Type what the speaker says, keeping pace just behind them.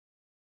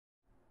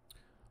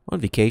On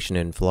vacation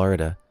in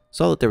Florida,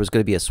 saw that there was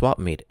going to be a swap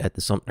meet at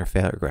the Sumter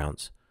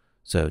Fairgrounds,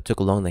 so took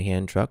along the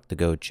hand truck to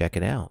go check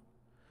it out.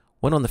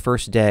 Went on the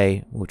first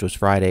day, which was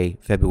Friday,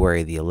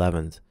 February the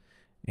 11th,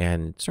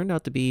 and it turned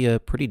out to be a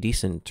pretty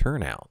decent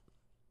turnout.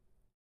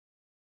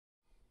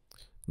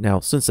 Now,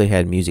 since they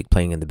had music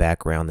playing in the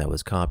background that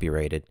was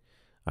copyrighted,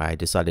 I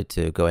decided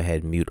to go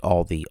ahead and mute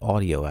all the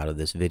audio out of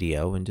this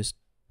video and just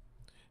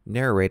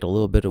narrate a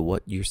little bit of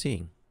what you're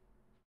seeing.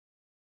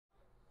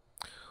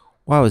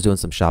 While I was doing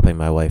some shopping,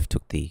 my wife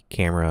took the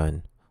camera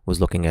and was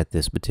looking at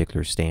this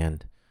particular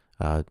stand.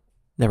 Uh,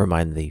 Never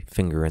mind the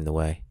finger in the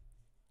way.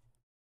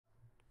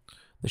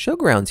 The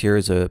showgrounds here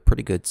is a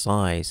pretty good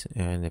size,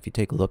 and if you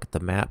take a look at the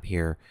map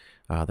here,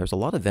 there's a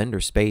lot of vendor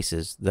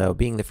spaces, though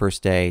being the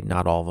first day,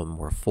 not all of them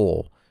were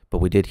full, but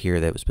we did hear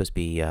that it was supposed to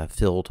be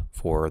filled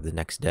for the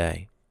next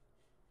day.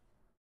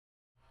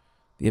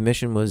 The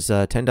admission was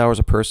 $10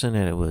 a person,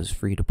 and it was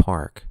free to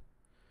park.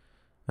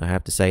 I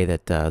have to say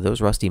that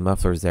those rusty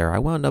mufflers there, I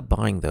wound up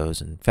buying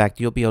those. In fact,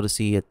 you'll be able to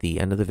see at the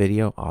end of the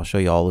video, I'll show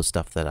you all the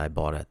stuff that I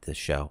bought at this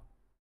show.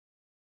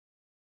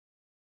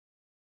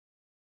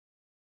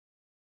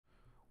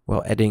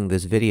 While editing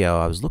this video,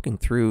 I was looking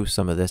through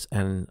some of this,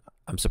 and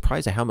I'm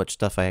surprised at how much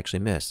stuff I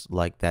actually missed,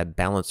 like that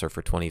balancer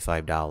for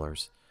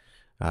 $25.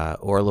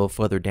 Or a little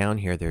further down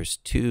here, there's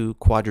two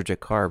quadrajet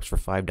carbs for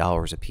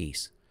 $5 a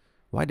piece.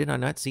 Why did I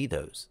not see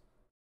those?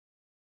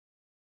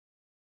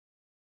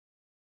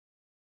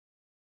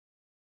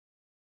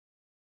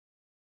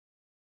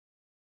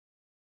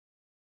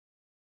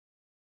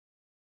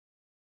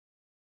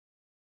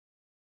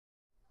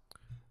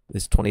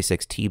 This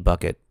 26T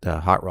bucket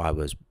hot rod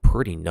was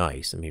pretty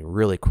nice. I mean,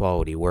 really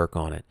quality work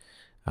on it.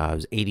 It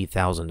was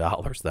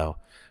 $80,000 though.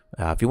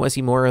 If you want to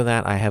see more of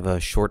that, I have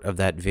a short of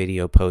that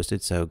video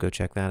posted, so go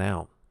check that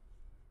out.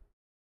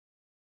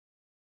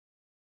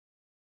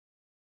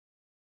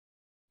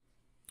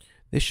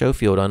 This show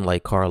field,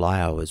 unlike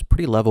Carlisle, is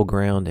pretty level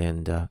ground,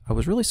 and I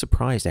was really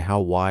surprised at how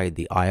wide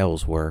the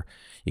aisles were.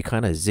 You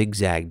kind of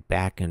zigzagged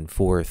back and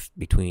forth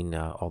between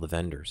all the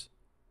vendors.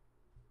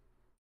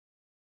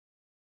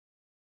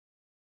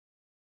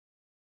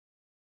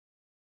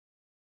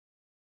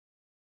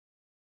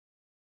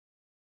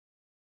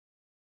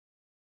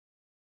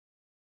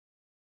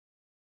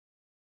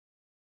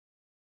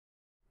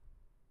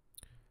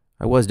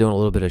 I was doing a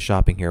little bit of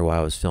shopping here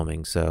while I was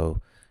filming, so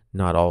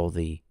not all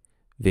the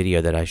video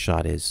that I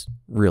shot is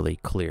really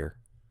clear.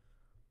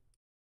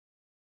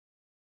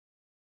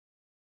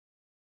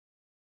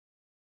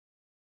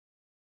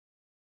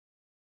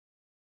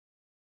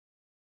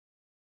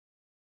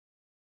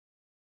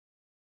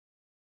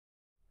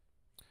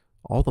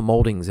 All the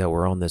moldings that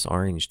were on this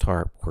orange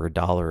tarp were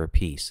 $1 a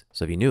piece,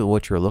 so if you knew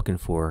what you were looking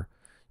for,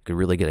 you could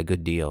really get a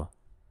good deal.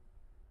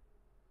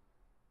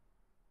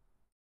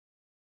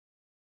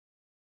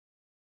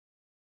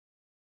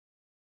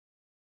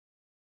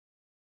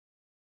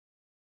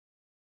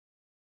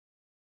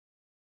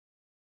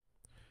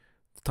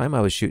 The time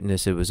I was shooting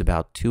this, it was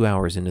about 2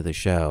 hours into the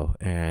show,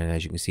 and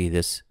as you can see,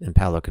 this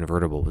Impala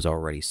convertible was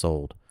already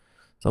sold.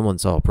 Someone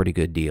saw a pretty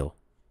good deal.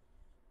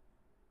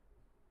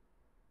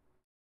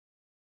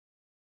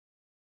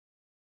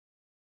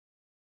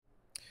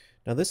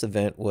 Now, this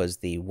event was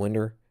the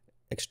Winter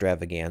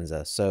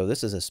Extravaganza, so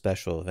this is a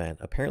special event.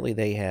 Apparently,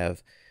 they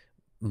have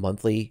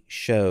monthly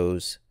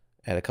shows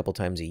at a couple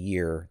times a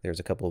year. There's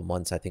a couple of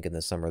months, I think, in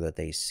the summer that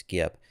they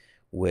skip,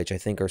 which I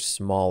think are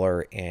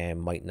smaller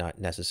and might not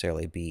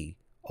necessarily be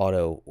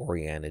auto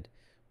oriented.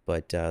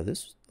 But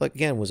this, like,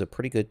 again, was a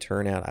pretty good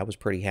turnout. I was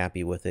pretty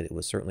happy with it. It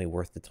was certainly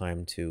worth the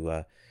time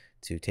to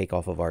take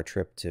off of our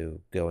trip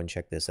to go and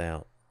check this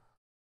out.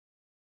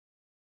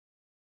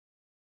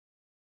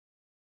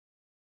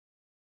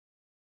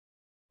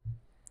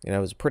 You know,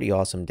 it was a pretty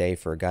awesome day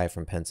for a guy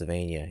from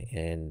Pennsylvania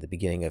in the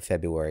beginning of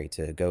February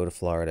to go to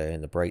Florida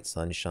in the bright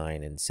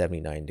sunshine and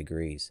 79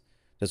 degrees.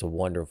 Just a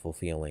wonderful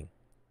feeling.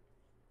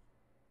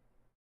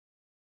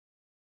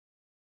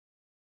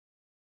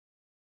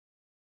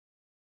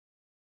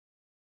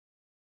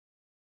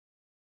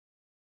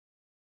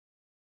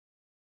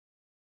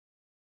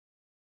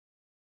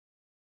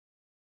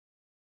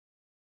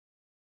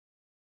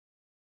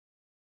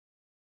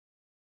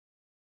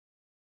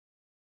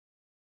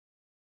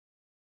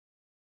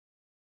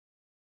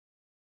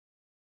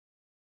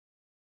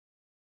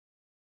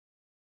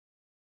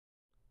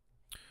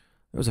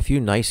 There was a few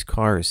nice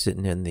cars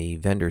sitting in the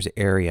vendor's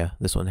area.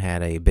 This one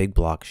had a big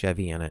block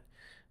Chevy in it,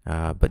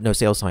 but no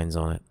sale signs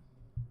on it.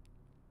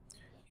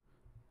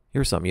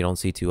 Here's something you don't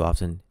see too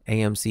often: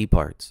 AMC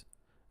parts.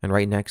 And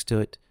right next to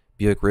it,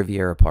 Buick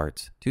Riviera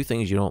parts. Two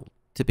things you don't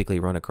typically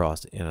run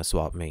across in a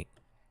swap meet.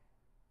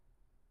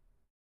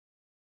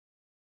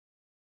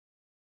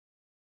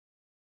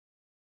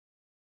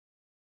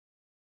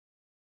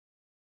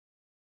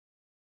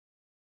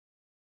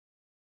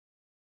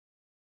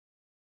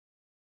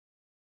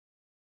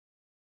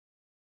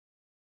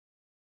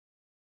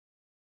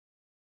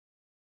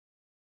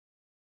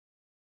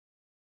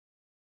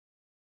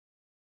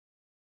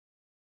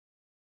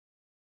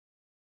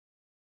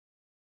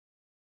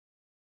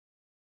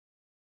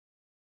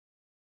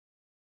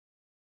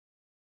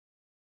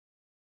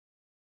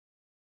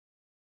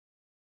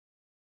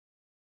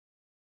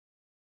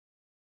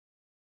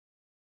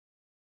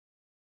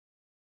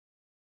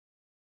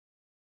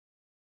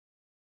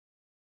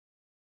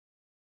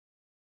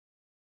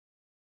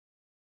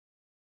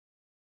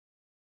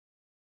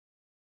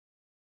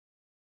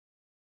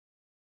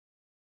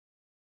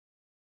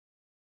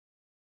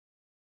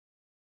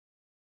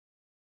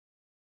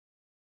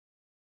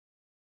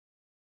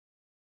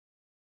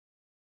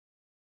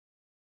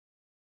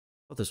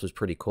 thought this was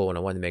pretty cool, and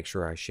I wanted to make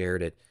sure I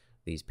shared it.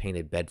 These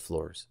painted bed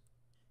floors.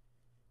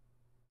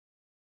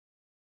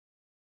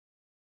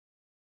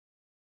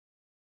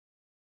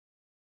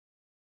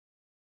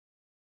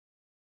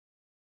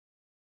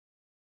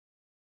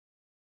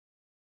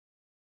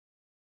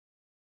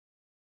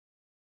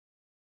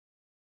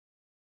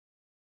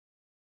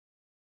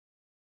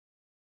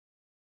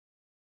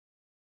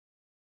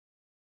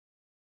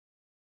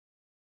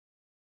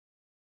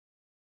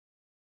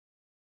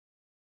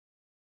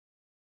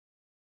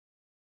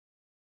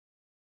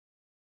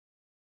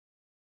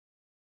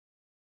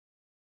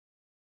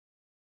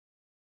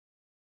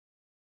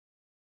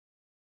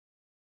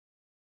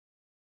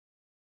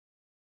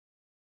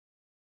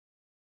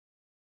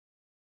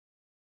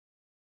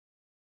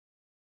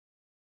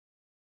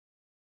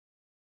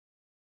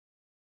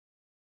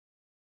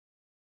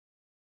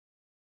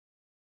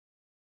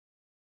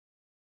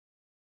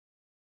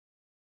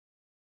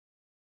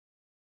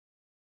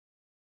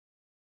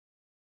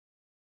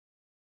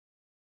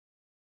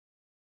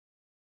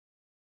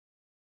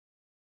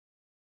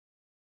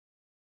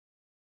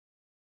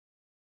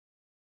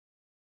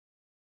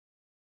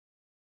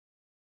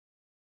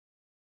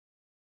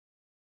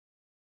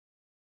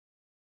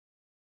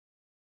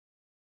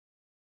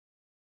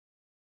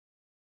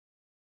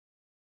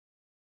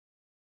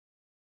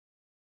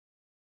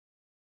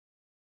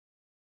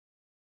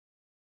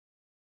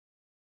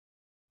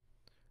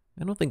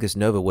 I don't think this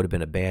Nova would have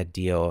been a bad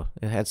deal.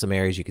 It had some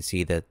areas you could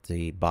see that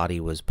the body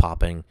was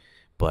popping,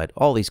 but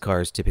all these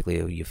cars, typically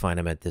you find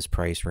them at this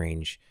price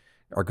range,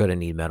 are going to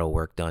need metal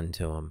work done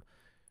to them.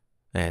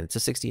 And it's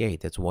a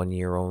 68. That's 1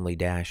 year only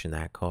dash in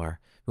that car.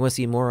 If you want to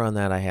see more on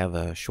that, I have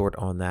a short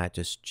on that.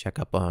 Just check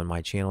up on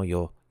my channel.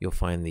 You'll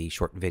find the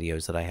short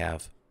videos that I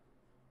have.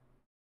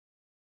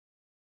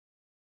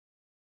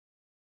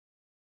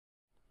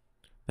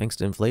 Thanks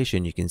to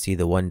inflation, you can see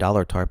the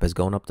 $1 tarp has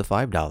gone up to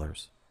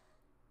 $5.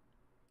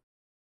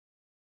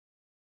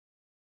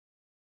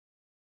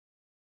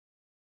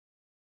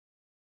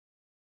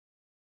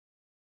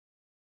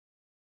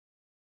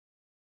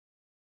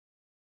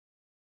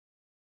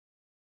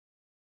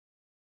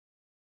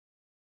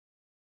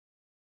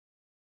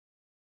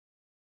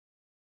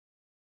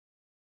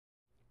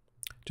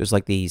 Just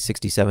like the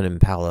 67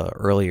 Impala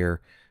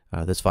earlier,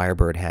 this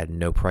Firebird had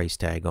no price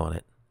tag on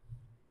it.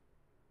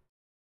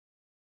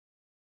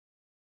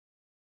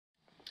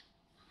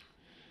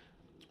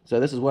 So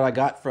this is what I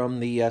got from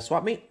the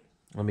swap meet.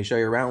 Let me show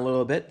you around a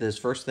little bit. This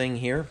first thing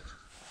here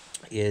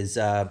is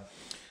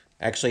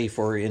actually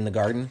for in the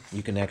garden.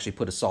 You can actually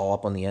put a saw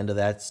up on the end of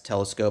that. It's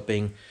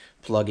telescoping,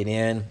 plug it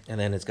in, and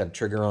then it's got a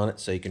trigger on it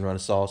so you can run a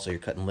saw so you're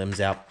cutting limbs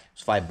out.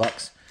 It's $5.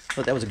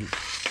 Thought that was a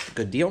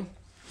good deal.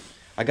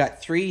 I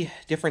got 3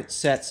 different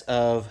sets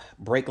of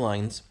brake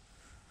lines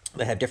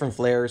that have different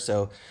flares,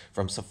 so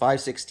from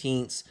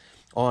 5/16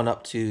 on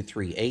up to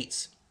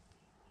 3/8.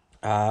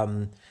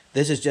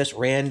 This is just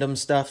random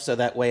stuff, so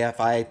that way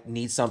if I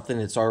need something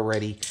it's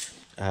already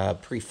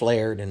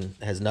pre-flared and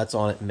has nuts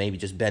on it, and maybe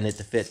just bend it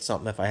to fit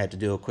something if I had to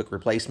do a quick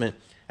replacement,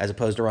 as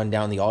opposed to run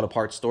down the auto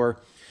parts store.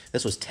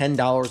 This was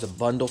 $10 a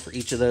bundle for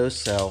each of those,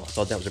 so I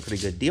thought that was a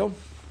pretty good deal.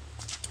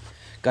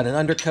 Got an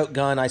undercoat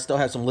gun. I still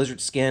have some lizard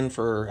skin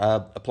for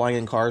applying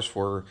in cars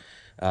for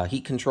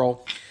heat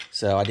control.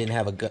 So I didn't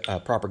have a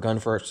proper gun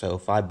for it, so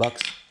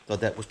 $5.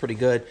 Thought that was pretty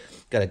good.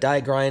 Got a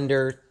die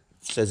grinder.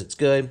 Says it's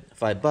good.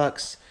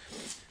 $5.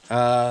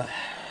 I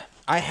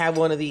have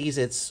one of these.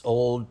 It's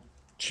old,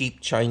 cheap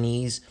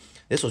Chinese.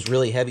 This was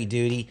really heavy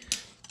duty,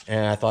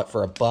 and I thought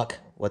for $1,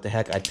 what the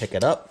heck, I'd pick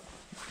it up.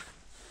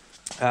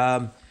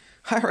 I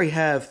already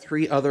have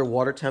 3 other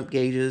water temp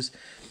gauges,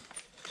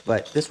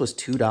 but this was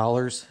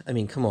 $2. I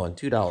mean, come on,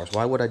 $2.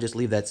 Why would I just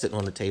leave that sitting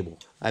on the table?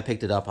 I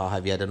picked it up. I'll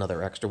have yet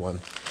another extra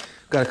one.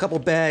 Got a couple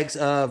bags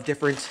of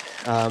different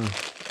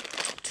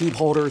tube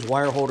holders,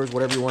 wire holders,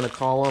 whatever you want to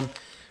call them.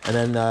 And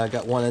then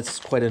got one that's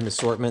quite an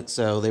assortment,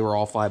 so they were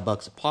all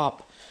 $5 a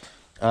pop.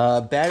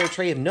 Battery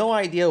tray, I have no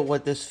idea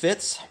what this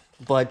fits,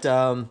 but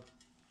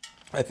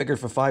I figured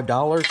for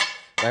 $5,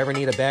 if I ever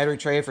need a battery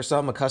tray for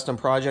something, a custom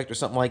project or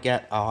something like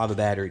that, I'll have a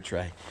battery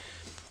tray.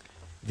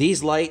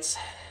 These lights,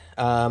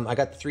 I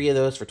got 3 of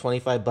those for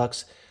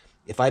 $25.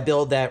 If I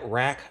build that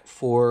rack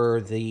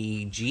for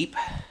the Jeep,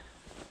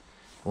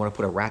 I want to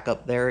put a rack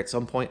up there at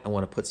some point. I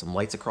want to put some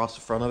lights across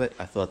the front of it.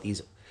 I thought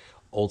these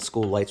old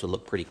school lights would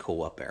look pretty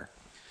cool up there.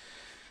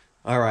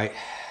 All right,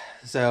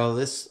 so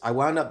this, I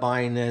wound up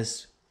buying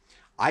this.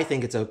 I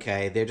think it's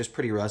okay. They're just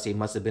pretty rusty.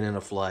 Must have been in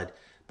a flood.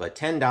 But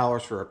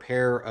 $10 for a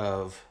pair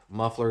of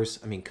mufflers,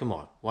 I mean, come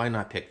on. Why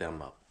not pick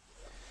them up?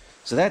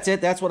 So that's it.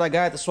 That's what I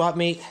got at the swap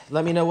meet.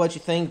 Let me know what you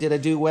think. Did I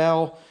do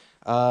well?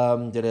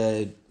 Did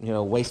I,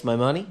 waste my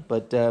money?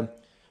 But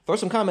throw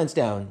some comments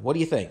down. What do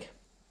you think?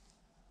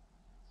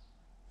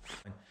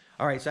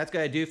 All right, so that's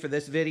going to do for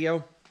this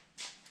video.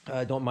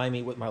 Don't mind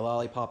me with my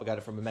lollipop. I got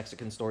it from a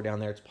Mexican store down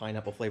there. It's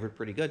pineapple flavored,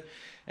 pretty good.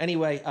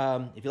 Anyway,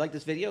 if you like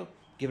this video,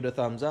 give it a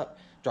thumbs up.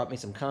 Drop me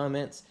some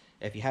comments.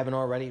 If you haven't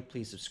already,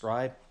 please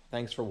subscribe.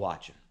 Thanks for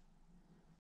watching.